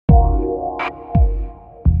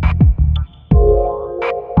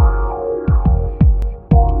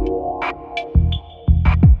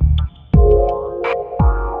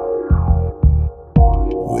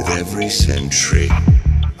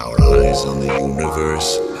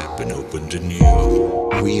universe have been opened anew.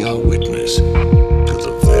 We are witness to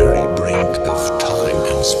the very brink of time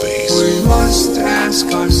and space. We must ask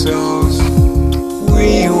ourselves,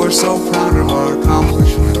 we who are so proud of our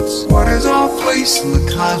accomplishments, what is our place in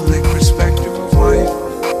the cosmic perspective of life?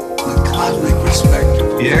 The cosmic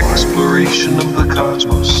perspective of The life. exploration of the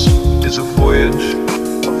cosmos is a voyage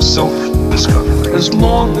of self-discovery. As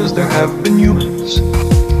long as there have been humans,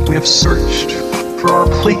 we have searched for our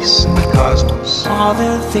place in the cosmos. Are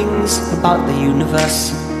there things about the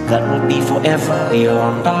universe that will be forever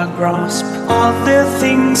beyond our grasp? Are there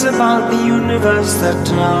things about the universe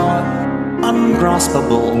that are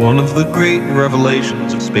ungraspable? One of the great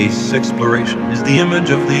revelations of space exploration is the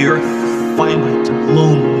image of the Earth, finite and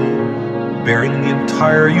lonely, bearing the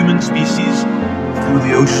entire human species through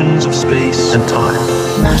the oceans of space and time.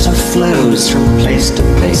 Matter flows from place to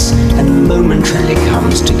place and momentarily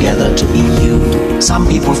comes together to be you. Some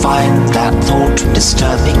people find that thought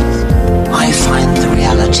disturbing. I find the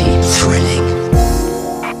reality thrilling.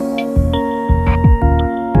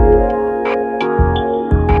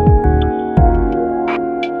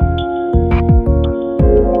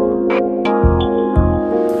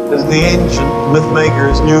 As the ancient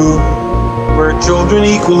myth-makers knew, we're children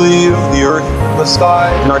equally of the earth and the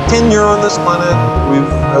sky. In our tenure on this planet,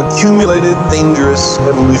 we've accumulated dangerous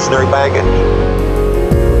evolutionary baggage.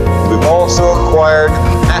 We've also acquired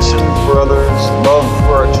passion for others, love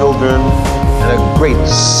for our children, and a great,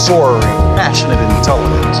 soaring, passionate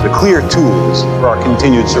intelligence, the clear tools for our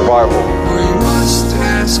continued survival. We must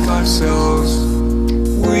ask ourselves,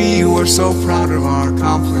 we who are so proud of our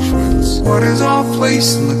accomplishments, what is our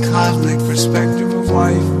place in the cosmic perspective of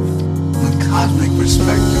life? The cosmic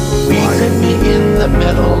perspective of We life. could be in the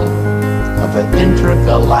middle of an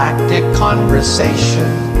intergalactic conversation,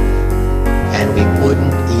 and we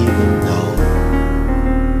wouldn't even know.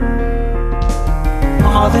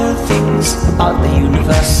 Are there things about the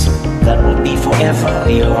universe that will be forever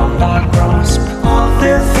beyond our grasp? Are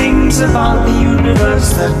there things about the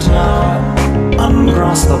universe that are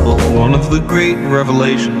ungraspable? One of the great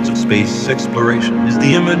revelations of space exploration is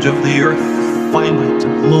the image of the Earth, finite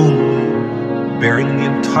and lonely, bearing the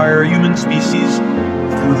entire human species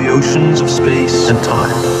through the oceans of space and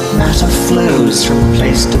time. Matter flows from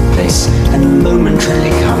place to place and momentarily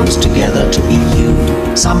comes together to be you.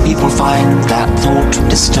 Some people find that thought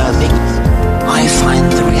disturbing. I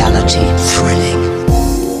find the reality thrilling.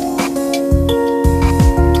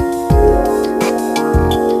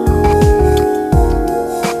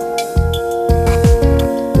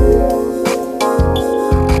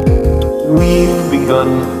 We've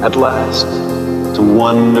begun at last to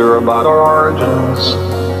wonder about our origins.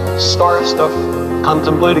 Star stuff,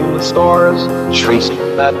 contemplating the stars, tracing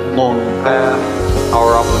that long path.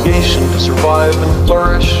 Our obligation to survive and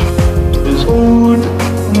flourish is owed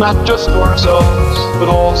not just to ourselves, but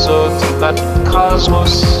also to that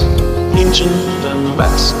cosmos, ancient and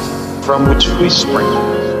vast, from which we spring.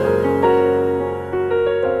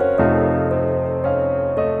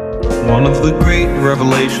 One of the great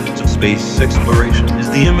revelations of space exploration is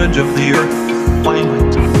the image of the Earth,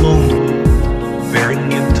 finite and lonely, bearing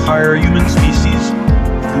the entire human species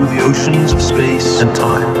through the oceans of space and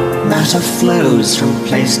time. Matter flows from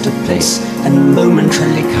place to place and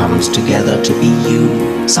momentarily comes together to be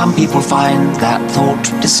you. Some people find that thought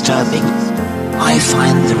disturbing. I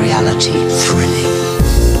find the reality thrilling.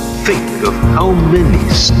 Think of how many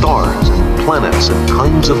stars and planets and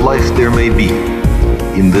kinds of life there may be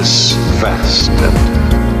in this vast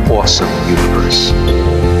and awesome universe.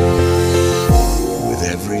 With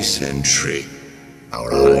every century,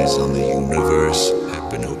 our eyes on the universe have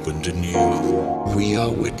been opened anew. We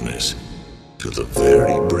are witness to the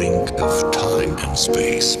very brink of time and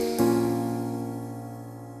space.